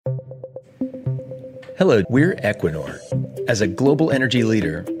Hello, we're Equinor. As a global energy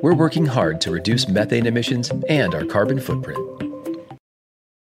leader, we're working hard to reduce methane emissions and our carbon footprint.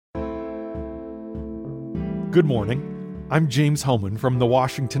 Good morning. I'm James Hohmann from The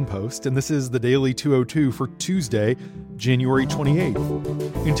Washington Post, and this is the Daily 202 for Tuesday, January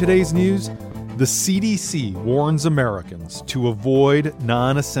 28th. In today's news, the CDC warns Americans to avoid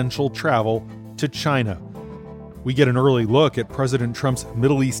non-essential travel to China. We get an early look at President Trump's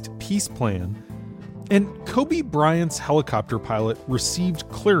Middle East peace plan. And Kobe Bryant's helicopter pilot received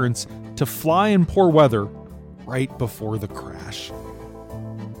clearance to fly in poor weather right before the crash.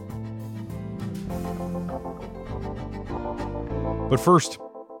 But first,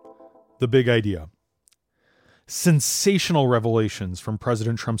 the big idea. Sensational revelations from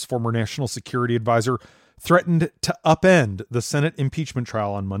President Trump's former national security advisor threatened to upend the Senate impeachment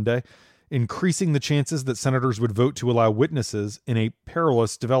trial on Monday, increasing the chances that senators would vote to allow witnesses in a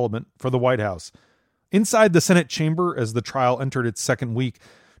perilous development for the White House. Inside the Senate chamber, as the trial entered its second week,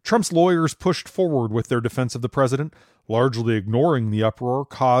 Trump's lawyers pushed forward with their defense of the president, largely ignoring the uproar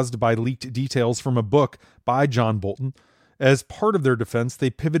caused by leaked details from a book by John Bolton. As part of their defense, they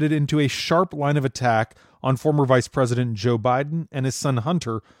pivoted into a sharp line of attack on former Vice President Joe Biden and his son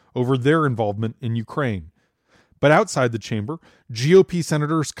Hunter over their involvement in Ukraine. But outside the chamber, GOP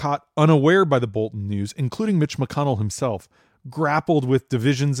senators caught unaware by the Bolton news, including Mitch McConnell himself, grappled with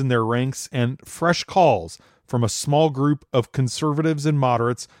divisions in their ranks and fresh calls from a small group of conservatives and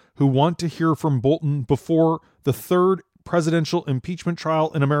moderates who want to hear from Bolton before the third presidential impeachment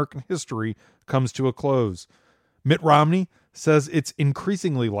trial in American history comes to a close. Mitt Romney says it's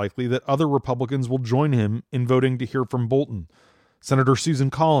increasingly likely that other Republicans will join him in voting to hear from Bolton. Senator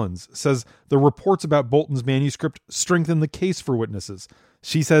Susan Collins says the reports about Bolton's manuscript strengthen the case for witnesses.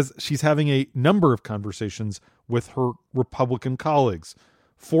 She says she's having a number of conversations with her Republican colleagues.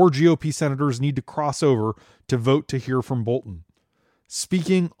 4 GOP senators need to cross over to vote to hear from Bolton.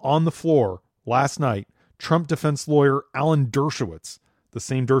 Speaking on the floor last night, Trump defense lawyer Alan Dershowitz, the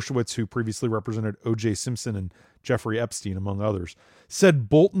same Dershowitz who previously represented O.J. Simpson and Jeffrey Epstein, among others, said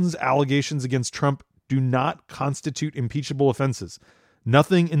Bolton's allegations against Trump do not constitute impeachable offenses.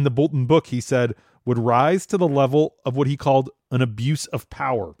 Nothing in the Bolton book, he said, would rise to the level of what he called an abuse of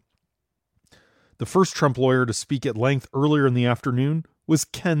power. The first Trump lawyer to speak at length earlier in the afternoon was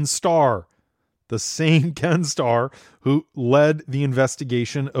Ken Starr, the same Ken Starr who led the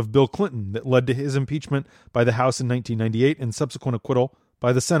investigation of Bill Clinton that led to his impeachment by the House in 1998 and subsequent acquittal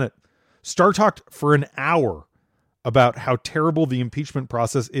by the Senate. Starr talked for an hour about how terrible the impeachment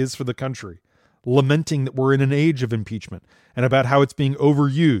process is for the country, lamenting that we're in an age of impeachment, and about how it's being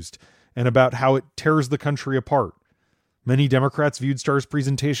overused, and about how it tears the country apart. Many Democrats viewed Starr's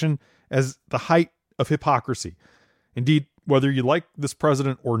presentation as the height of hypocrisy. Indeed, whether you like this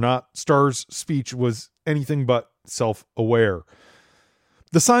president or not, Starr's speech was anything but self-aware.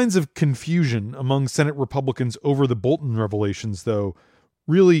 The signs of confusion among Senate Republicans over the Bolton revelations, though,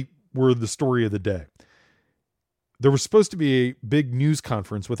 really were the story of the day. There was supposed to be a big news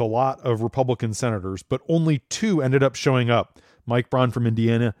conference with a lot of Republican senators, but only 2 ended up showing up, Mike Braun from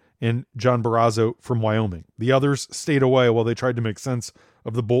Indiana and John Barrasso from Wyoming. The others stayed away while they tried to make sense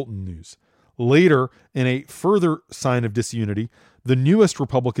of the Bolton news. Later, in a further sign of disunity, the newest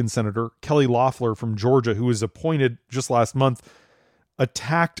Republican senator, Kelly Loeffler from Georgia, who was appointed just last month,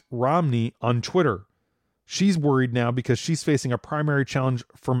 attacked Romney on Twitter. She's worried now because she's facing a primary challenge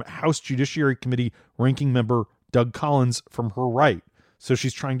from House Judiciary Committee ranking member Doug Collins from her right. So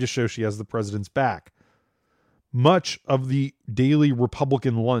she's trying to show she has the president's back. Much of the daily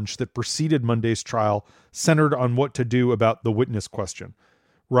Republican lunch that preceded Monday's trial centered on what to do about the witness question.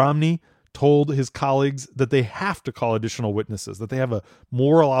 Romney told his colleagues that they have to call additional witnesses, that they have a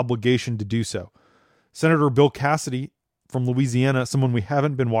moral obligation to do so. Senator Bill Cassidy from Louisiana, someone we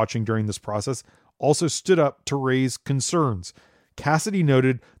haven't been watching during this process, also stood up to raise concerns. Cassidy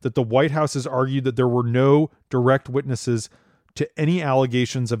noted that the White House has argued that there were no direct witnesses to any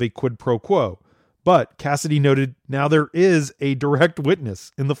allegations of a quid pro quo. But Cassidy noted now there is a direct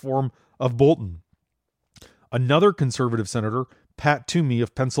witness in the form of Bolton. Another conservative senator, Pat Toomey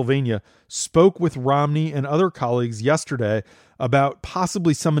of Pennsylvania, spoke with Romney and other colleagues yesterday about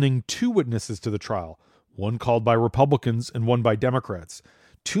possibly summoning 2 witnesses to the trial, one called by Republicans and one by Democrats.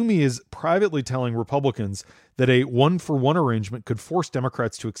 Toomey is privately telling Republicans that a 1-for-1 arrangement could force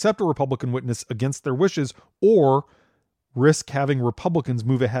Democrats to accept a Republican witness against their wishes or risk having Republicans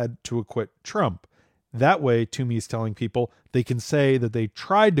move ahead to acquit Trump. That way, Toomey is telling people they can say that they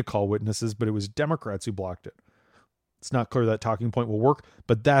tried to call witnesses, but it was Democrats who blocked it. It's not clear that talking point will work,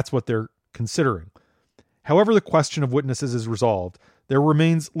 but that's what they're considering. However the question of witnesses is resolved, there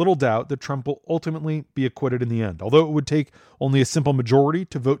remains little doubt that Trump will ultimately be acquitted in the end. Although it would take only a simple majority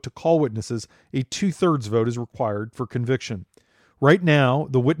to vote to call witnesses, a 2/3 vote is required for conviction. Right now,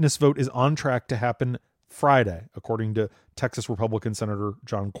 the witness vote is on track to happen Friday, according to Texas Republican Senator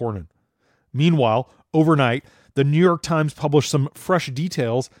John Cornyn. Meanwhile, overnight, the New York Times published some fresh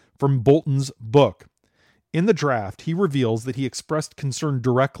details from Bolton's book. In the draft, he reveals that he expressed concern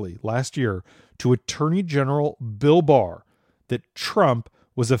directly last year to Attorney General Bill Barr that Trump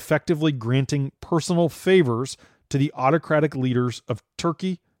was effectively granting personal favors to the autocratic leaders of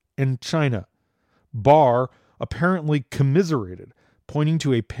Turkey and China. Barr apparently commiserated, pointing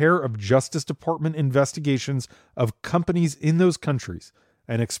to a pair of Justice Department investigations of companies in those countries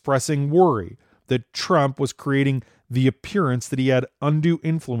and expressing worry that Trump was creating the appearance that he had undue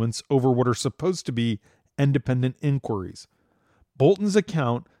influence over what are supposed to be independent inquiries. Bolton's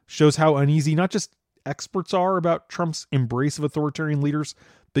account shows how uneasy not just experts are about Trump's embrace of authoritarian leaders,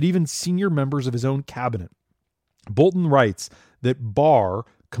 but even senior members of his own cabinet. Bolton writes that Barr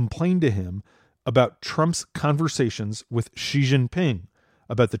complained to him about Trump's conversations with Xi Jinping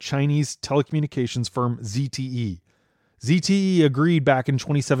about the Chinese telecommunications firm ZTE. ZTE agreed back in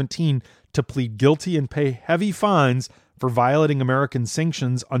 2017 to plead guilty and pay heavy fines for violating American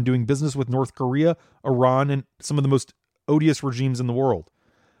sanctions on doing business with North Korea, Iran, and some of the most odious regimes in the world.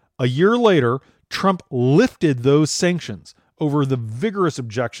 A year later, Trump lifted those sanctions over the vigorous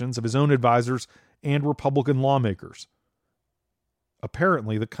objections of his own advisors and Republican lawmakers.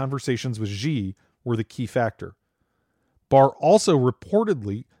 Apparently, the conversations with Xi were the key factor. Barr also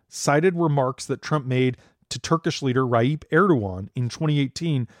reportedly cited remarks that Trump made to Turkish leader Tayyip Erdogan in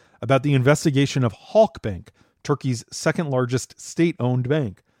 2018 about the investigation of Halkbank, Turkey's second largest state-owned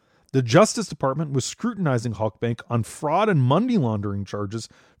bank. The Justice Department was scrutinizing Halkbank on fraud and money laundering charges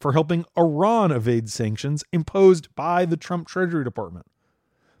for helping Iran evade sanctions imposed by the Trump Treasury Department.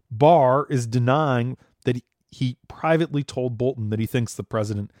 Barr is denying that he privately told Bolton that he thinks the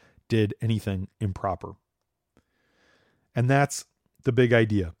president did anything improper. And that's the big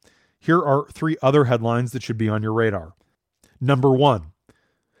idea. Here are 3 other headlines that should be on your radar. Number 1.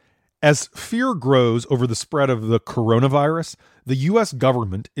 As fear grows over the spread of the coronavirus, the U.S.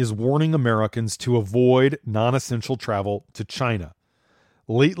 government is warning Americans to avoid non-essential travel to China.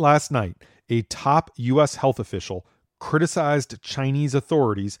 Late last night, a top U.S. health official criticized Chinese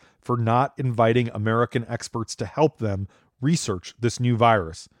authorities for not inviting American experts to help them research this new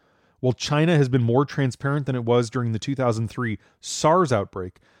virus. While China has been more transparent than it was during the 2003 SARS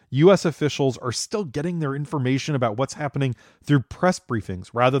outbreak, U.S. officials are still getting their information about what's happening through press briefings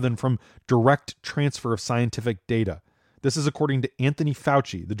rather than from direct transfer of scientific data. This is according to Anthony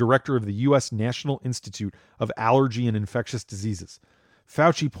Fauci, the director of the U.S. National Institute of Allergy and Infectious Diseases.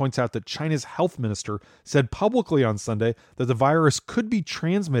 Fauci points out that China's health minister said publicly on Sunday that the virus could be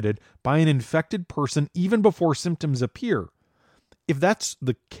transmitted by an infected person even before symptoms appear. If that's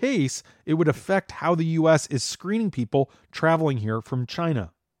the case, it would affect how the U.S. is screening people traveling here from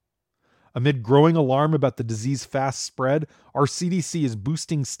China. Amid growing alarm about the disease fast spread, our CDC is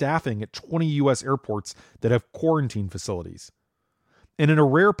boosting staffing at 20 U.S. airports that have quarantine facilities. And in a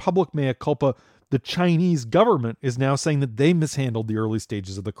rare public mea culpa, the Chinese government is now saying that they mishandled the early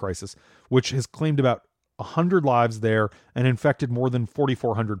stages of the crisis, which has claimed about 100 lives there and infected more than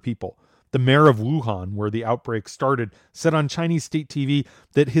 4,400 people. The mayor of Wuhan, where the outbreak started, said on Chinese state TV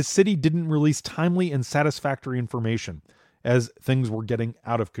that his city didn't release timely and satisfactory information as things were getting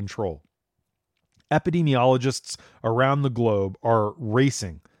out of control. Epidemiologists around the globe are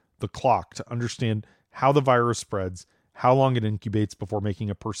racing the clock to understand how the virus spreads, how long it incubates before making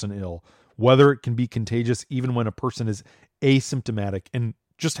a person ill, whether it can be contagious even when a person is asymptomatic, and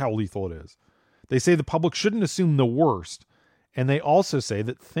just how lethal it is. They say the public shouldn't assume the worst, and they also say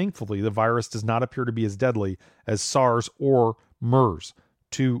that thankfully the virus does not appear to be as deadly as SARS or MERS,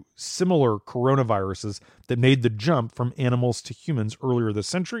 two similar coronaviruses that made the jump from animals to humans earlier this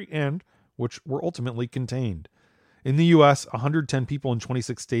century and which were ultimately contained. In the U.S., 110 people in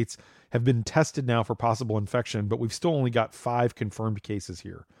 26 states have been tested now for possible infection, but we've still only got 5 confirmed cases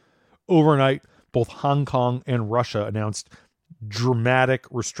here. Overnight, both Hong Kong and Russia announced dramatic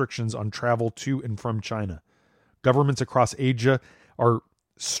restrictions on travel to and from China. Governments across Asia are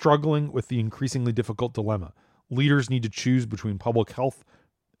struggling with the increasingly difficult dilemma. Leaders need to choose between public health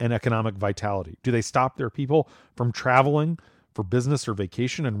and economic vitality. Do they stop their people from traveling for business or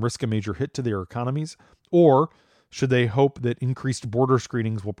vacation and risk a major hit to their economies? Or should they hope that increased border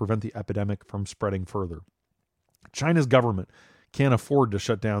screenings will prevent the epidemic from spreading further? China's government can't afford to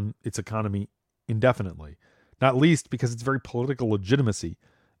shut down its economy indefinitely, not least because its very political legitimacy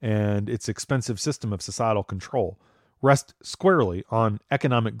and its expensive system of societal control. rest squarely on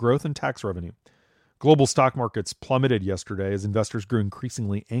economic growth and tax revenue. Global stock markets plummeted yesterday as investors grew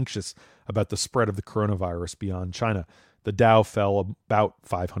increasingly anxious about the spread of the coronavirus beyond China. The Dow fell about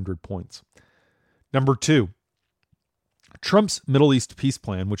 500 points. Number 2, Trump's Middle East peace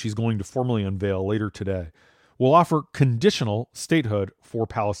plan, which he's going to formally unveil later today, will offer conditional statehood for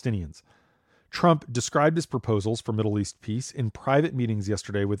Palestinians. Trump described his proposals for Middle East peace in private meetings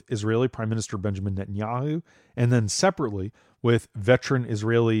yesterday with Israeli Prime Minister Benjamin Netanyahu, and then separately with veteran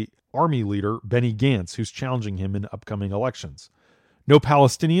Israeli army leader Benny Gantz, who's challenging him in upcoming elections. No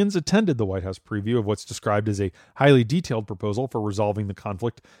Palestinians attended the White House preview of what's described as a highly detailed proposal for resolving the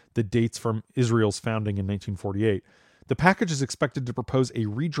conflict that dates from Israel's founding in 1948. The package is expected to propose a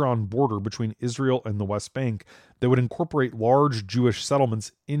redrawn border between Israel and the West Bank that would incorporate large Jewish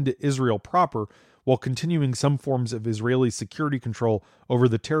settlements into Israel proper, while continuing some forms of Israeli security control over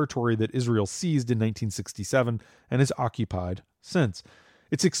the territory that Israel seized in 1967 and has occupied since.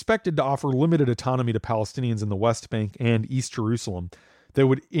 It's expected to offer limited autonomy to Palestinians in the West Bank and East Jerusalem that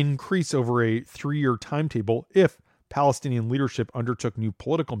would increase over a 3-year timetable if Palestinian leadership undertook new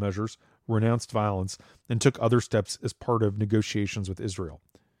political measures, renounced violence, and took other steps as part of negotiations with Israel.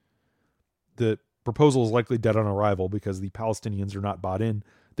 The proposal is likely dead on arrival because the Palestinians are not bought in.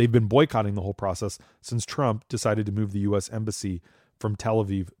 They've been boycotting the whole process since Trump decided to move the U.S. embassy from Tel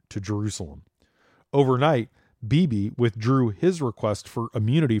Aviv to Jerusalem. Overnight, Bibi withdrew his request for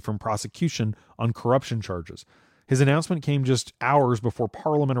immunity from prosecution on corruption charges. His announcement came just hours before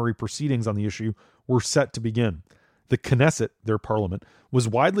parliamentary proceedings on the issue were set to begin. The Knesset, their parliament, was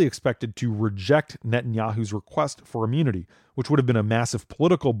widely expected to reject Netanyahu's request for immunity, which would have been a massive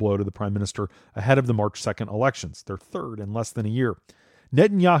political blow to the prime minister ahead of the March 2nd elections, their third in less than a year.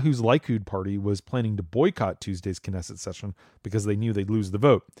 Netanyahu's Likud party was planning to boycott Tuesday's Knesset session because they knew they'd lose the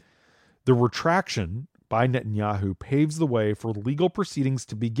vote. The retraction by Netanyahu paves the way for legal proceedings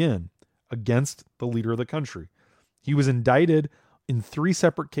to begin against the leader of the country. He was indicted in 3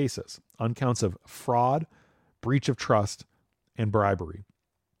 separate cases on counts of fraud, breach of trust, and bribery.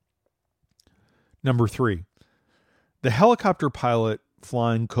 Number 3, the helicopter pilot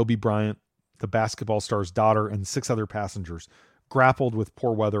flying Kobe Bryant, the basketball star's daughter, and 6 other passengers grappled with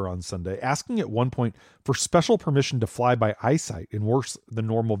poor weather on Sunday, asking at one point for special permission to fly by eyesight in worse than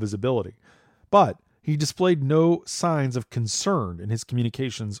normal visibility. But he displayed no signs of concern in his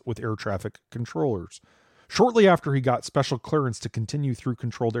communications with air traffic controllers. Shortly after he got special clearance to continue through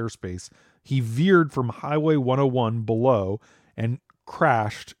controlled airspace, he veered from Highway 101 below and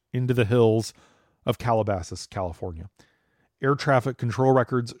crashed into the hills of Calabasas, California. Air traffic control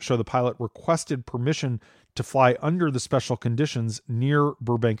records show the pilot requested permission to fly under the special conditions near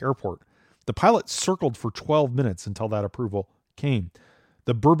Burbank Airport. The pilot circled for 12 minutes until that approval came.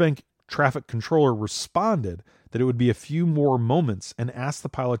 The Burbank traffic controller responded that it would be a few more moments and asked the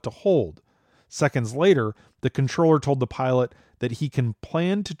pilot to hold. Seconds later, the controller told the pilot that he can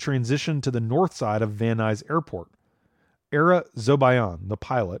plan to transition to the north side of Van Nuys Airport. Era Zobayan, the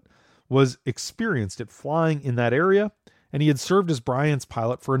pilot, was experienced at flying in that area, and he had served as Bryant's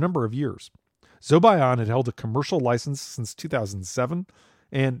pilot for a number of years. Zobayan had held a commercial license since 2007,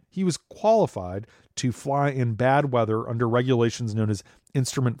 and he was qualified to fly in bad weather under regulations known as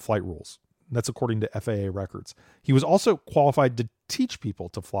instrument flight rules. That's according to FAA records. He was also qualified to teach people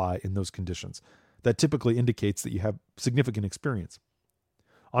to fly in those conditions. That typically indicates that you have significant experience.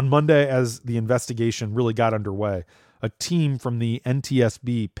 On Monday, as the investigation really got underway, a team from the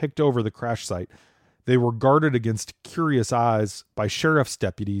NTSB picked over the crash site. They were guarded against curious eyes by sheriff's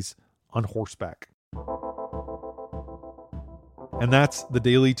deputies on horseback. And that's the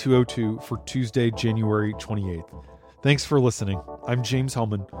Daily 202 for Tuesday, January 28th. Thanks for listening. I'm James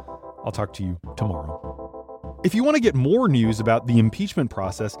Hellman. I'll talk to you tomorrow. If you want to get more news about the impeachment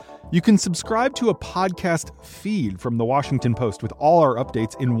process, you can subscribe to a podcast feed from the Washington Post with all our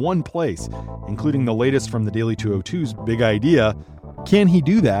updates in one place, including the latest from the Daily 202's Big Idea, Can He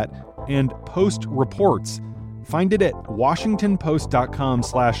Do That? And Post Reports. Find it at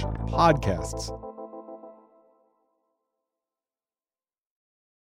washingtonpost.com/podcasts.